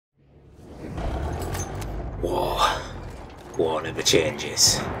War never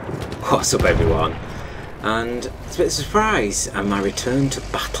changes. What's up everyone? And it's a bit of a surprise, and my return to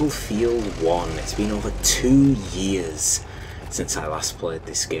Battlefield 1. It's been over 2 years since I last played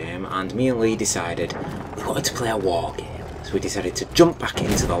this game, and me and Lee decided we wanted to play a war game. So we decided to jump back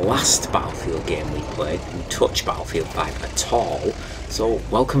into the last Battlefield game we played, and touch Battlefield 5 at all. So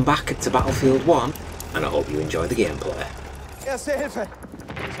welcome back to Battlefield 1, and I hope you enjoy the gameplay. Erste Hilfe.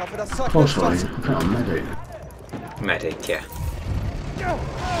 Ich hoffe, das Zeug Oh, sorry, I think I'm medic. Medic, yeah.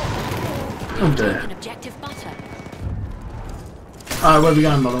 Oh dear. An objective butter. Where are we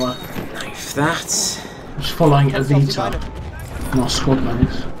going, by the way? Knife that. Just following Evita, my squad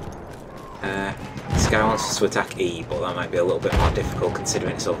mates. This guy wants us to attack E, but that might be a little bit more difficult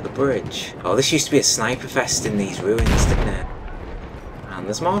considering it's over the bridge. Oh, this used to be a sniper fest in these ruins, didn't it? And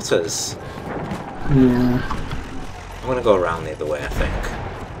there's mortars. Yeah. I'm gonna go around the other way, I think.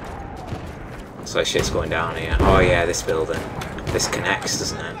 Looks like shit's going down here. Oh yeah, this building. This connects,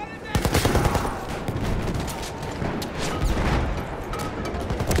 doesn't it?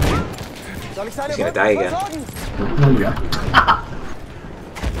 He's gonna die again. There we go.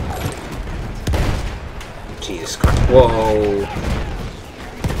 Jesus Christ. Whoa.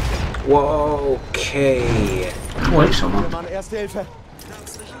 Whoa, okay. Wait, someone. Mann, Erste Hilfe.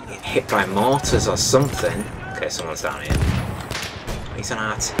 Hit by mortars or something. Okay, someone's down here. He's an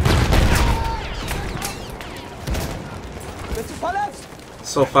art. Bist du verletzt?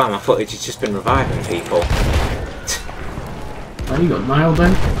 So far my footage has just been reviving people. Oh, you got nailed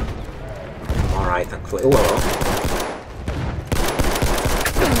then? Alright, thankfully. Whoa.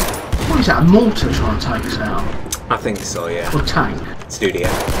 What is that, a mortar trying to take us out? I think so, yeah. Or tank? Let's do the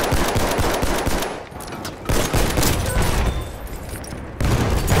end.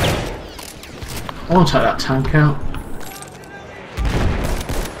 I want to take that tank out.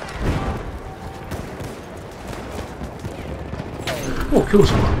 Oh, kill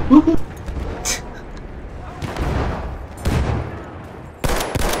someone. Woohoo.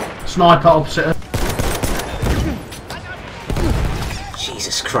 Sniper opposite her.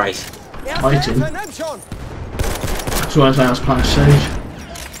 Jesus Christ. Waiting. Nimm schon. That's why I was playing Siege.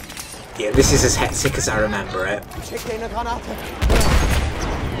 Yeah, this is as hectic as I remember it. Ich schick dir eine Granate.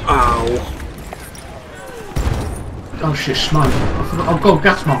 Oh. Oh shit, smoke. I forgot. I've got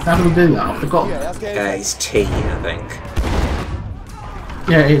gas mask. How do we do that? I forgot. Hier, Erste Hilfe. It's T, I think.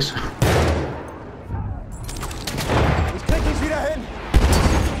 Yeah, it is. Ich krieg dich wieder hin.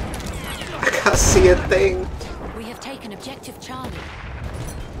 I can't see a thing. We have taken objective Charlie.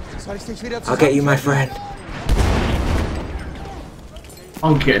 Soll ich dich wieder I'll get you, my friend.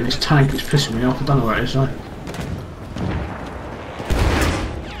 I'm getting this tank. It's pissing me off. I don't know where it is though.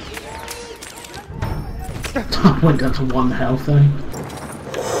 I went down to 1 health then.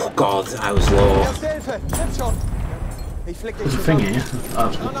 Oh God, I was low. Erste Hilfe. Nimm schon. Ich flick dich There's a thing zusammen. here. Oh,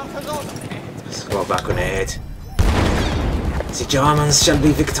 it's good. Granate raus. Let's go back grenade. The Germans shall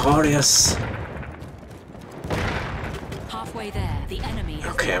be victorious. Halfway there, the enemy is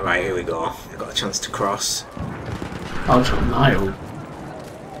Okay, right, here we go. We've got a chance to cross. I just got nailed.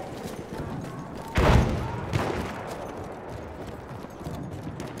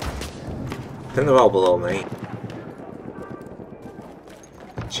 I think they're all below me.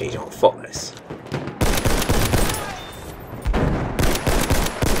 Gee, don't fuck this.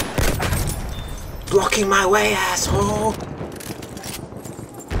 Blocking my way, asshole!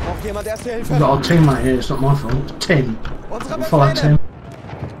 Braucht jemand Erste Hilfe? We've got our teammate here. It's not my fault. Tim. Unsere Follow Tim.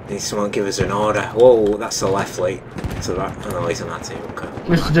 Befehle. Need someone to give us an order. Whoa, that's the left leg. So that, oh no, he's on that team, okay.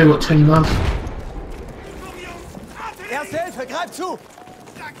 We have to do what Tim does. Erste Hilfe, greif zu.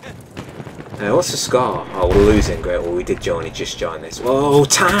 What's the score? Oh, we're losing. Great, well we did only just join this. Whoa,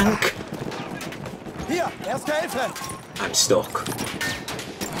 tank! Hier, Erste Hilfe. I'm stuck.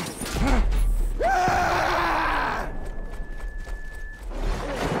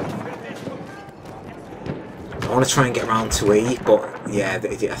 I want to try and get round to E, but yeah, I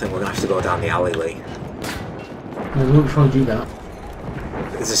think we're going to have to go down the alley, Lee. Yeah, we won't try to do that.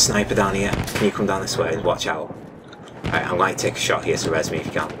 There's a sniper down here. Can you come down this way? Watch out. Right, I'm going to take a shot here, so res me if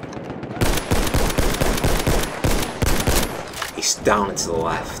you can. He's down and to the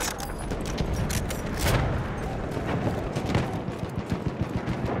left.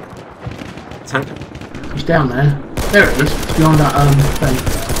 Tank. He's down there. There it is. It's behind that thing.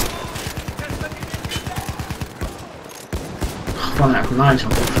 I've run out of grenades,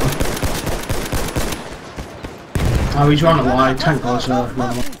 unfortunately. Oh, he's running away. Tank guys running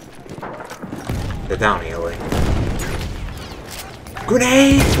away. They're down here, Lee.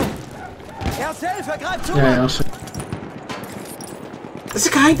 Grenade! Erste Hilfe, greif zu. Yeah, I see. There's a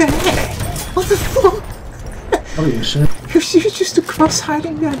guy there! What the fuck? Oh, you see? You're just across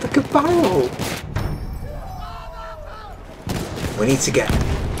hiding behind like a barrel. We need to get...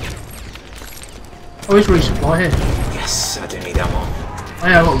 Oh, he's resupply here. Yes, I do need ammo. Oh,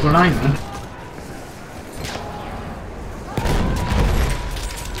 yeah, I've got a grenade man.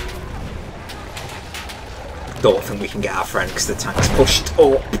 Don't think we can get our friend because the tank's pushed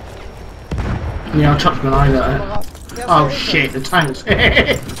up. Yeah, I'll chuck a grenade at it. Oh shit, the tank's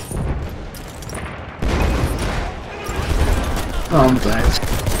here. Oh, I'm dead.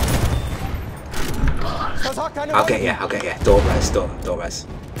 Versorgt deine I'll Wunden. get you. Door res.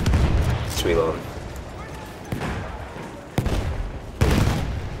 Just reload.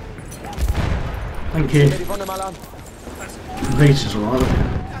 Thank you. Mir die Wunde mal an. Vita's alright.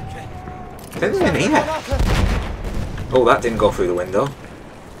 Didn't even hear. Oh, that didn't go through the window.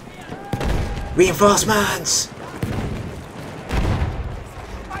 Reinforcements!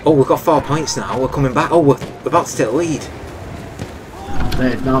 Oh, we've got 4 points now. We're coming back. Oh, we're about to take the lead.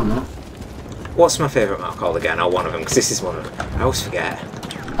 Dead, no I'm not. What's my favourite map called again? Oh, one of them, because this is one of them. I always forget.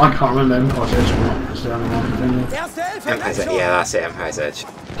 I can't remember Empire's Edge or not. It's the only one I can think Erste Hilfe, Empire's greif Edge. zu. Yeah, that's it, Empire's Edge.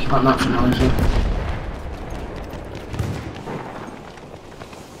 of. That map's amazing.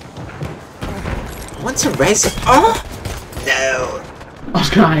 I want to res. Oh! No! I was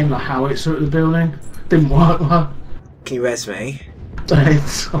going to aim the howitzer at the building. Didn't work though. Can you res me? Dead,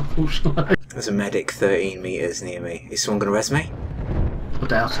 unfortunately. There's a medic 13 metres near me. Is someone going to res me? I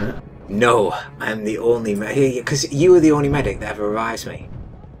doubt it. No, I'm the only medic. Because you were the only medic that ever revives me.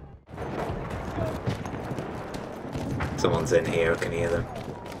 Someone's in here, I can hear them.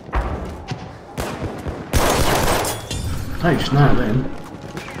 They just nailed him.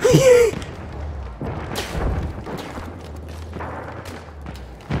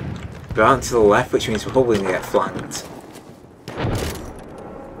 They're out to the left, which means we're probably going to get flanked.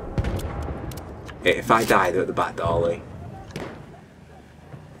 If I die, they're at the back door, Lee.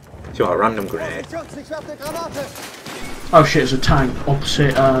 Do you want a random grenade? Jungs, ich werfe eine Granate. Oh shit, there's a tank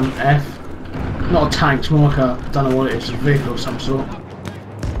opposite F. Not a tank, it's more like a, I don't know what it is, a vehicle of some sort.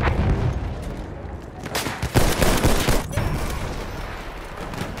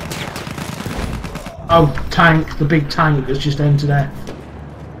 Oh, tank, the big tank that's just entered F.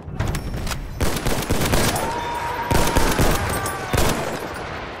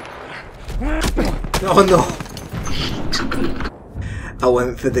 Oh no! I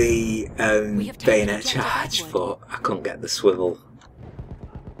went for the bayonet charge, but I couldn't get the swivel.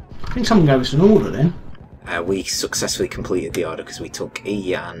 I think someone gave us an order then. We successfully completed the order because we took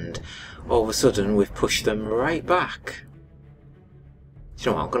E, and all of a sudden we've pushed them right back. Do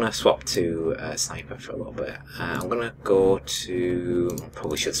you know what? I'm going to swap to sniper for a little bit. I'm going to go to...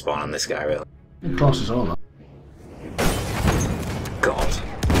 Probably should spawn on this guy, really. It crosses all that. God.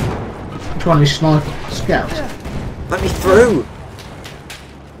 Which one is sniper? Scout? Let me through!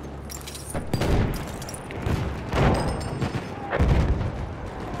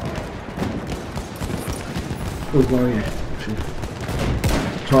 Oh, where are you?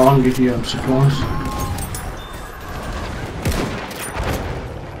 So I'll give you supplies.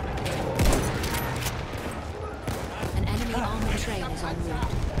 An enemy armored train is en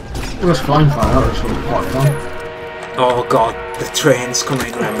route. Well, that's flamethrower, that's sort of quite fun. Oh god, the train's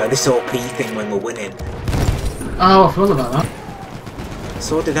coming, remember? This OP thing when we're winning. Oh, I forgot about that.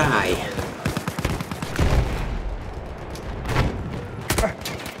 So did I.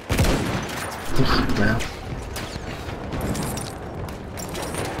 Yeah.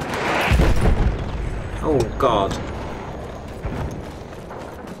 Oh god.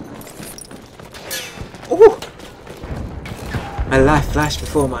 Oh! My life flashed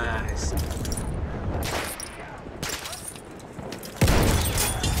before my eyes.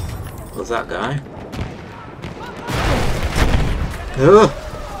 What's that guy? Oh!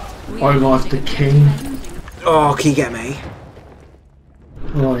 I like the king. Oh, can you get me?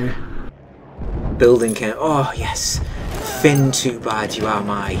 Where are you? Building can. Oh, yes. Finn, too bad, you are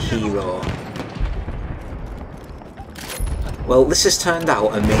my hero. Well, this has turned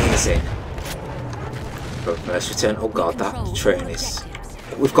out amazing. But first return. Oh god, that train is...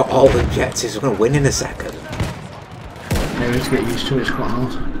 We've got all the objectives, we're going to win in a second. Yeah, we need to get used to it, it's quite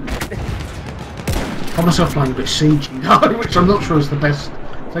hard. I find myself playing a bit siegey though, which I'm not sure is the best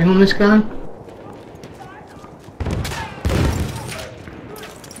thing on this game.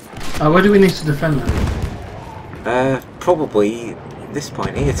 Where do we need to defend that? Probably this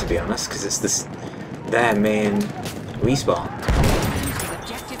point here, to be honest, because it's this their main respawn. Using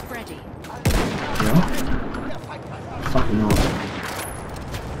objective ready. Yeah? Fucking not.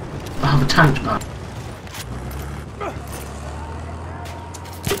 I have a tank back.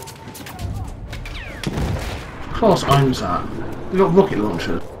 Force owns that. We've got rocket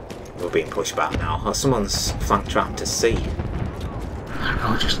launchers. We're being pushed back now. Oh, someone's flank trapped to C. That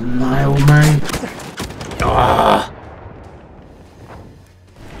guy just nailed me. Ah!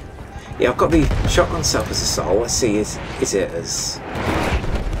 Yeah, I've got the shotgun self-assault. Let's see, is it as...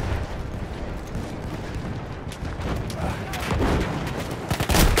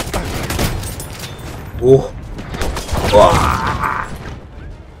 Whoa!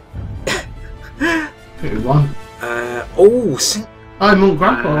 Who won? Oh! Oh, Monk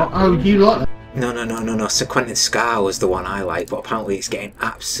Grandpa. Oh, you like that? No. Sir Quentin Scar was the one I like, but apparently it's getting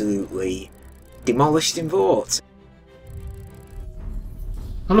absolutely demolished in votes.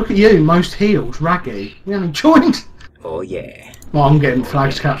 Oh, look at you, most heals, Raggy. You haven't joined. Oh yeah. Well, I'm getting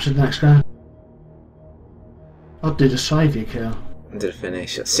flags captured next game. I did a saviour kill. Did a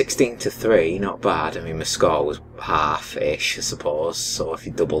finish at 16-3, not bad. I mean, my score was half-ish, I suppose. So if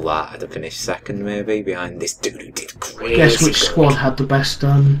you double that, I'd have finished second, maybe, behind this dude who did crazy. Guess which squad had the best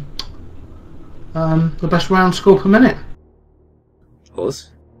round score per minute? Us?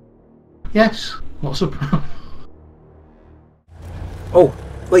 Yes. What's the problem? Oh,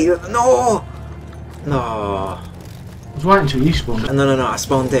 wait, no! No. I was waiting until you spawned. No, I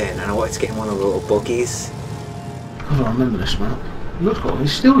spawned in and I wanted to get in one of the little buggies. Oh, I remember this map. It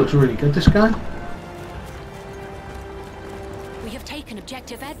still looks really good, this game. We have taken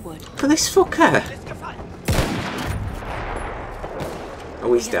objective Edward. For this fucker!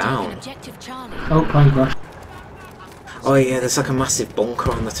 Oh, he's We have taken down. objective Charlie. Oh, plane crash. Oh yeah, there's like a massive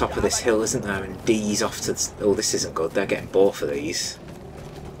bunker on the top of this hill, isn't there? And D's off to... Oh, this isn't good. They're getting both of these.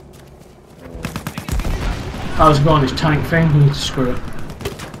 I was going this tank thing. We need to screw it.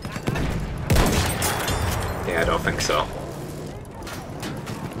 Yeah, I don't think so.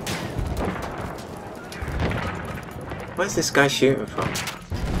 Where's this guy shooting from?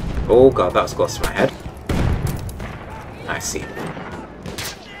 Oh god, that was close to my head. I see him.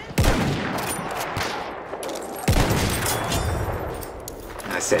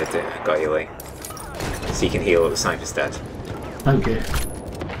 I saved it, I got you, Lee. So you can heal at the sniper's dead. Thank you.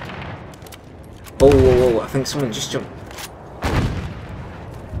 Oh, whoa, I think someone just jumped.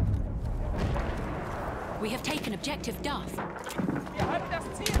 We have taken objective Duff.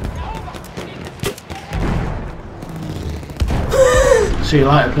 See you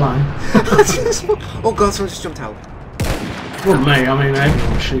later, plane. Oh god, someone just jumped out. Wasn't me, I mean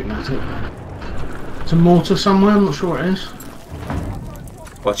everyone was shooting at it. It's a mortar somewhere, I'm not sure what it is.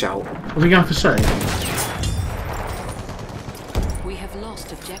 Watch out. Are we going for C? We have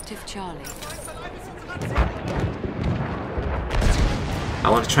lost objective Charlie. I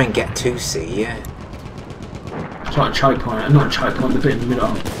want to try and get to C, yeah. It's like a choke point, not a choke point, the bit in the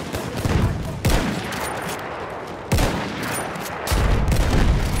middle.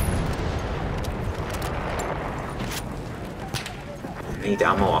 I need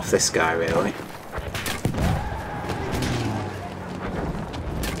ammo off this guy, really.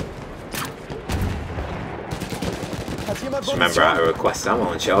 Just remember how to request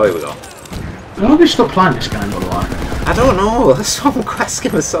ammo and show. Here we go. Why have we stopped playing this game, by the way? I don't know, that's what I'm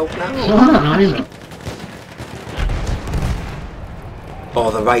asking myself now. Well, I don't know either. Oh,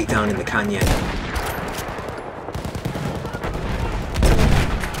 they're right down in the canyon.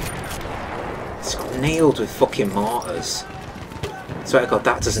 It's got nailed with fucking mortars. Swear to God,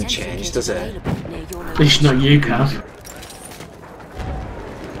 that doesn't change, does it? At least not you, Cav.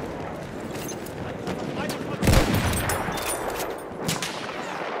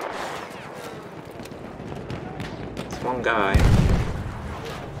 It's one guy.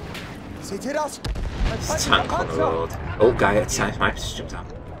 Seht ihr das? Ein There's a feindlicher tank on the Panzer! road. Oh, guy at the time, sniper just jumped out.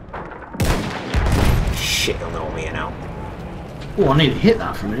 Shit, he'll know me now. Oh, I need to hit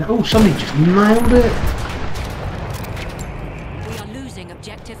that for a minute. Oh, somebody just nailed it. We are losing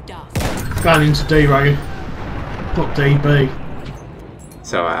objective Duff. Going into D, Ray. Got DB.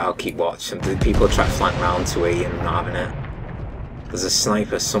 It's alright, I'll keep watching. The people try to flank round to E and I'm not having it. There's a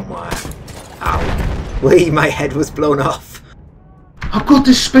sniper somewhere. Ow. Lee, my head was blown off. I've got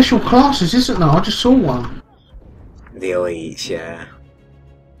this special classes, isn't there? I just saw one. The elites, yeah.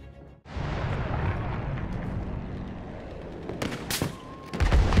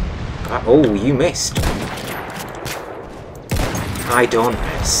 Oh, you missed. I don't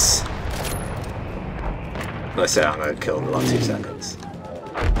miss. Let's say I'm gonna kill him in about 2 seconds.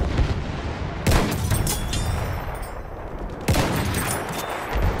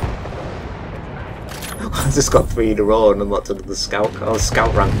 I just got 3 in a row and unlocked another scout. Oh,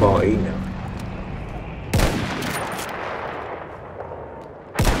 scout rank 14 now.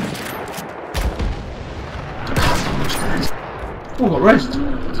 Oh, got rest.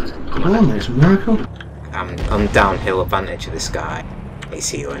 Come on, it's a miracle. I'm downhill advantage of this guy. He's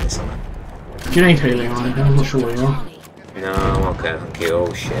healing or something. Do you need healing, Ryan? I'm not sure where you are. No, I'm okay, thank you.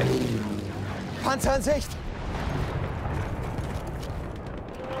 Oh shit. Panzer in Sicht.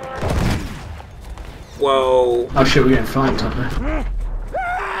 Whoa. Oh shit, we're getting flanked up there.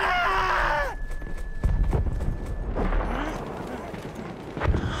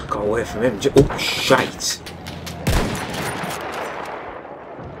 Got away from him. Oh shite.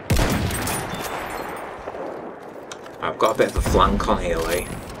 I've got a bit of a flank on here, Lee.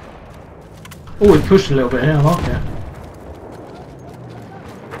 Oh, we pushed a little bit here, I like it.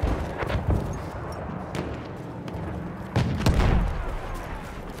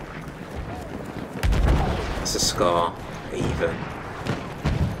 It's a score, even.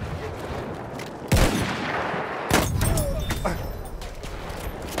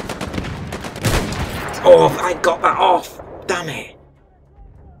 Oh, I got that off! Damn it!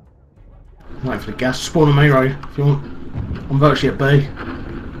 Wait for the gas. Spawn on me, Ray, if you want. I'm virtually at B.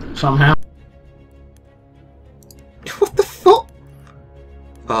 Somehow. What the fuck?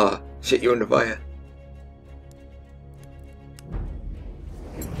 Oh, shit, you're under fire.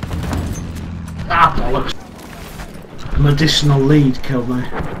 Ah, bollocks. Medicinal lead killed me.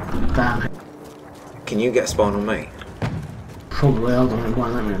 Damn it. Can you get a spawn on me? Probably, I don't know, it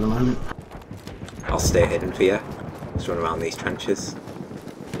won't let me at the moment. I'll stay hidden for you. Just run around these trenches.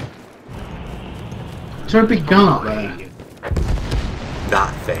 Is there a big gun up there?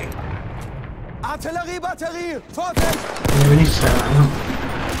 That thing. Artilleriebatterie! Vorwärts! Yeah, we need to set that up.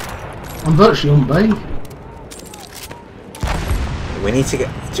 I'm virtually on B. We need to get...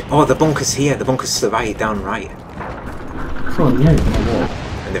 Oh, the bunker's here. The bunker's to the right, down right. From you, or what?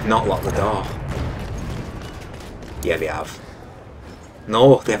 And they've not locked the door. Yeah, they have.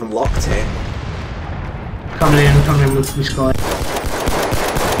 No, they haven't locked it. Coming in with this guy.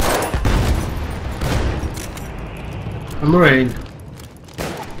 A Marine.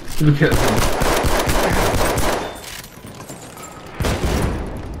 Look at them.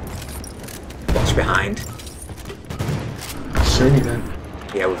 Watch behind. See you then.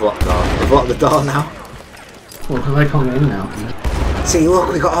 Yeah, we've locked the door. We've locked the door now. Well, they can't get in now. See,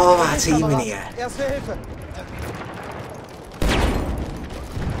 look, we've got all of our team in here. Erste Hilfe!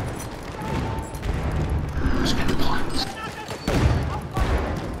 Let's get the points.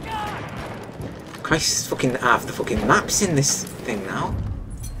 Christ, fucking half the fucking maps in this thing now.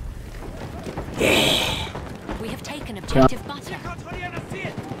 Yeah. We have taken objective butter.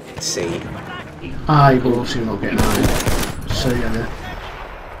 Let's see. Ah, you're obviously not getting out. See you there.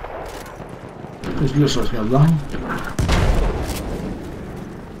 It looks like it's going to run.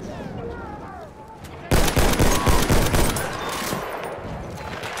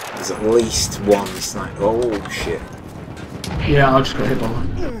 There's at least one sniper. Oh shit. Yeah, I just got hit by one.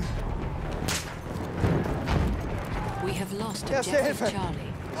 We have lost Erste objective Hilfe! Charlie.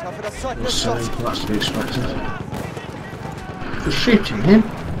 Ich hoffe, das Zeugnis So, stimmt. that's to be expected. You're shooting him?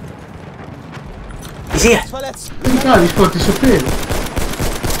 He's here! Verletzt! No, he's got disappeared.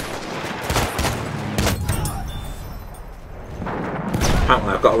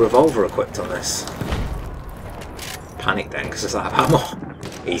 Apparently I've got a revolver equipped on this. Panic then, because there's that ammo.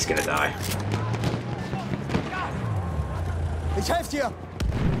 He's gonna die. Ich helfe dir!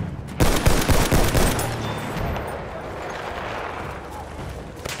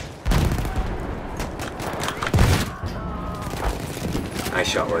 Nice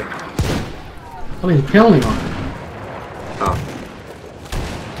shot, Rory. I didn't kill anyone. Oh.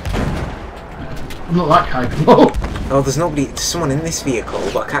 I'm not that capable. Oh, there's nobody. There's someone in this vehicle,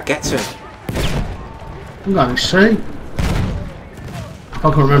 but I can't get to him. I'm going to see. I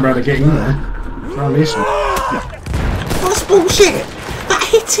can remember how to get in there. Try this one. Oh, that's bullshit! That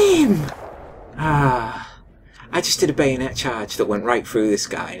hit him! Ah. I just did a bayonet charge that went right through this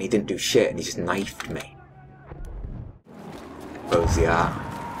guy and he didn't do shit and he just knifed me. Close the art.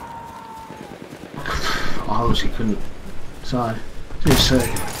 I honestly couldn't. So, let's see.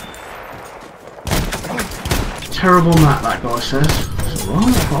 Terrible map, that guy says. It's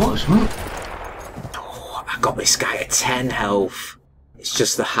alright, I like this map. Oh, I got this guy at 10 health. It's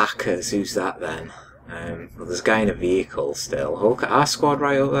just the hackers. Who's that then? Well, there's a guy in a vehicle still. Oh, look at our squad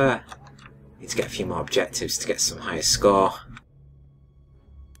right up there. Need to get a few more objectives to get some higher score.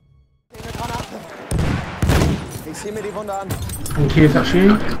 Ich sehe mir die Wunde an. Thank you, if that's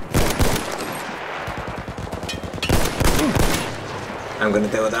you. I'm gonna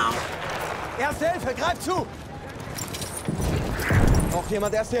do it down. Erste Hilfe, greif zu! Braucht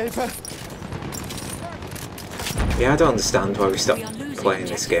jemand Erste Hilfe? Yeah, I don't understand why we stopped playing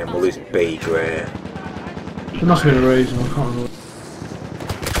this game. We're losing B, great. There must have been a reason, I can't remember.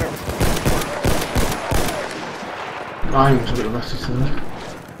 Aim's a bit better today.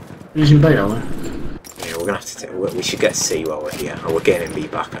 Using B, are we? Yeah, we're gonna have to. We should get C while we're here. Oh, we're getting B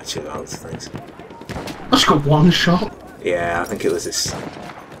back actually. Those things. I just got one shot. Yeah, I think it was this.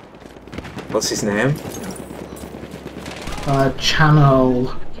 What's his name?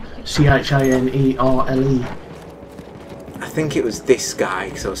 Channel CHANERLE. I think it was this guy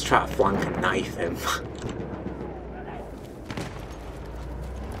because I was trying to flank and knife him.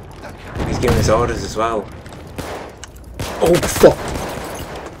 He's giving us orders as well. Oh fuck!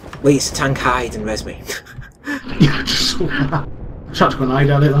 Wait, it's tank hide and res me. Yeah, I just saw that. I tried to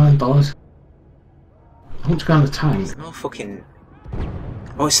grenade at it and died. I want to go in the tank. No fucking.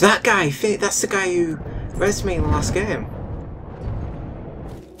 Oh, it's that guy. That's the guy who res me in the last game.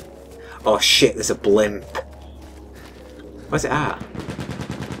 Oh shit! There's a blimp. Where's it at?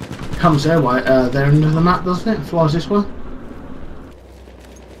 Comes their way. They're into the map, doesn't it? Flies this way.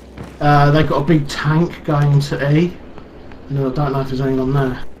 They've got a big tank going to E. No, I don't know if there's anyone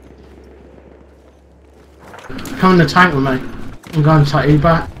there. Come in the tank with me. I'm going to take E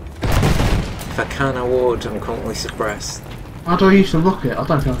back. If I can, I would. I'm currently suppressed. How do I use the rocket? I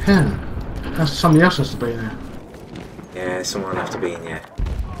don't think I can. Somebody else has to be there. Yeah, someone will have to be in here.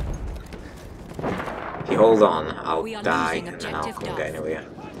 If you hold on, I'll We are die losing and then I'll objective come Duff. get in with you.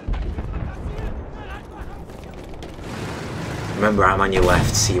 Remember, I'm on your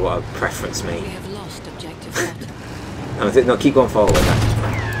left. See what I preference We me. have lost objective Butter. No, keep going forward.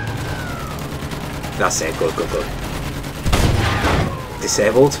 That's it. Good, good, good.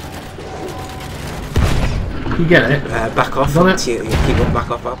 Disabled. You get it? Back off. Got it. You keep going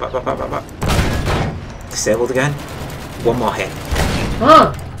back off. Back. Disabled again. One more hit.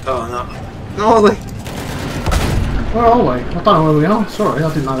 Ah! Oh no. No, Ollie. Where are we? I don't know where we are. Sorry, I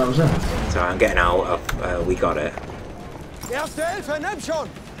didn't know that was there. Sorry, I'm getting out of. We got it. Erste Hilfe, nimm schon!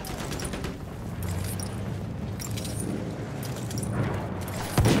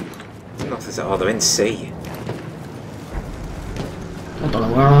 Oh, they're in C. I don't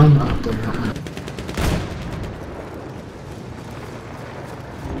know where I am. Oh, don't know.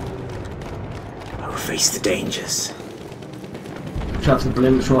 I will face the dangers. Shout to the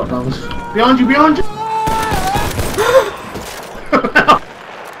blimps, right, brothers. Behind you, behind you!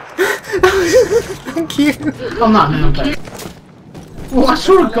 Thank you. I'm not now, babe. Well, I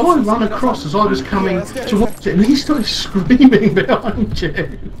saw a guy run across as I was coming to watch it, and he started screaming behind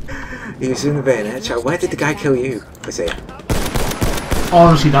you. He was in the bayonet shot. Where did the guy kill you? Was it? I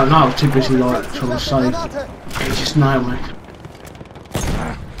honestly don't know. I was too busy like trying to save. He just nailed me.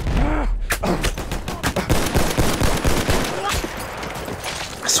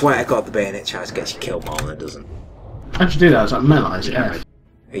 I swear to God, the bayonet charge gets you killed more than it doesn't. How'd you do that? Is that melee? Is it F?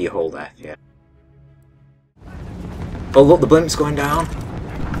 You hold F, yeah. Oh look, the blimp's going down.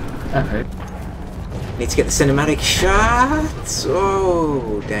 Epic. Need to get the cinematic shots.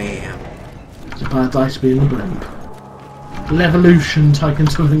 Oh damn. It's a bad day to be in the blimp. Levolution taken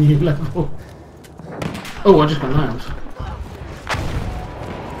to a new level. Oh, I just got nailed.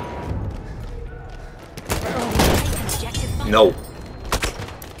 Objective Butter. No.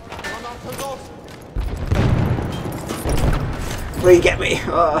 Will you get me?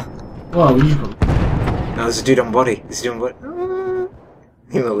 Well, you got. No, there's a dude on body. There's a dude on body.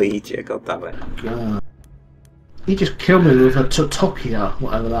 In the lead, yeah, God damn it. He just killed me with a Tokia,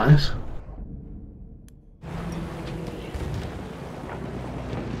 whatever that is.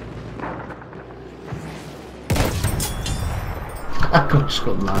 I just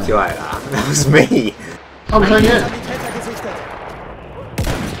got Do nailed. you like that? That was me. I was like, yeah. Sanitäter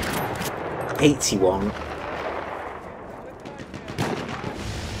gesichtet. 81.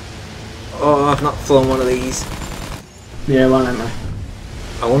 Oh, I've not flown one of these. Yeah, why don't they?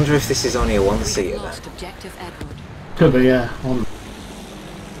 I wonder if this is only a We one-seater have then. lost objective Edward. Could be, yeah.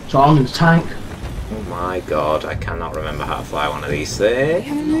 So I'm in the tank. Oh my God, I cannot remember how to fly one of these We things.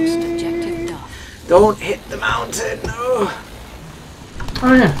 have lost objective Duff. Don't hit the mountain, no!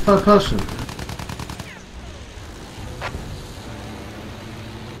 Oh yeah, third person.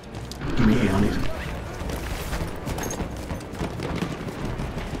 Give me here, I need.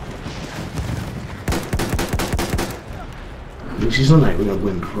 This is on it, we're gonna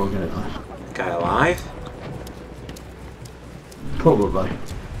win before I get it though. Guy alive? Probably.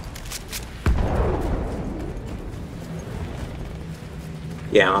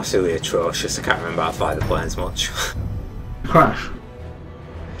 Yeah, I'm absolutely atrocious. I can't remember how to fly the planes much. Crash.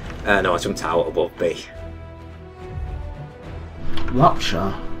 No, I jumped out above B.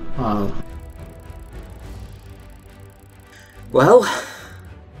 Rupture. Oh. Well,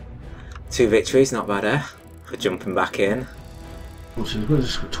 2 victories, not bad, eh? For jumping back in. What's it?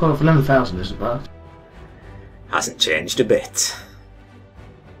 11,000 isn't bad. Hasn't changed a bit.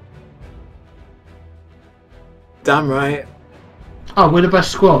 Damn right. Oh, we're the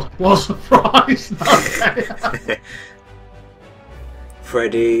best squad. What a surprise! Okay.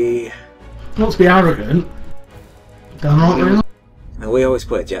 Freddy. Not to be arrogant. They're not really. And we always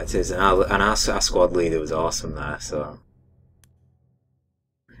play objectives, and our squad leader was awesome there, so.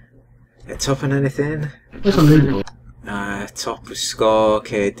 Top on anything? There's a leader. Top of score,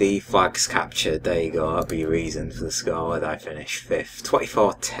 KD, flags captured. There you go, that'll be your reason for the score. Where did I finish? 5th.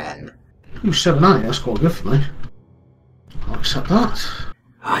 24-10. Ooh, 7-8, that's quite good for me. I'll accept that.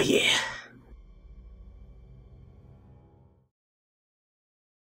 Ah, yeah.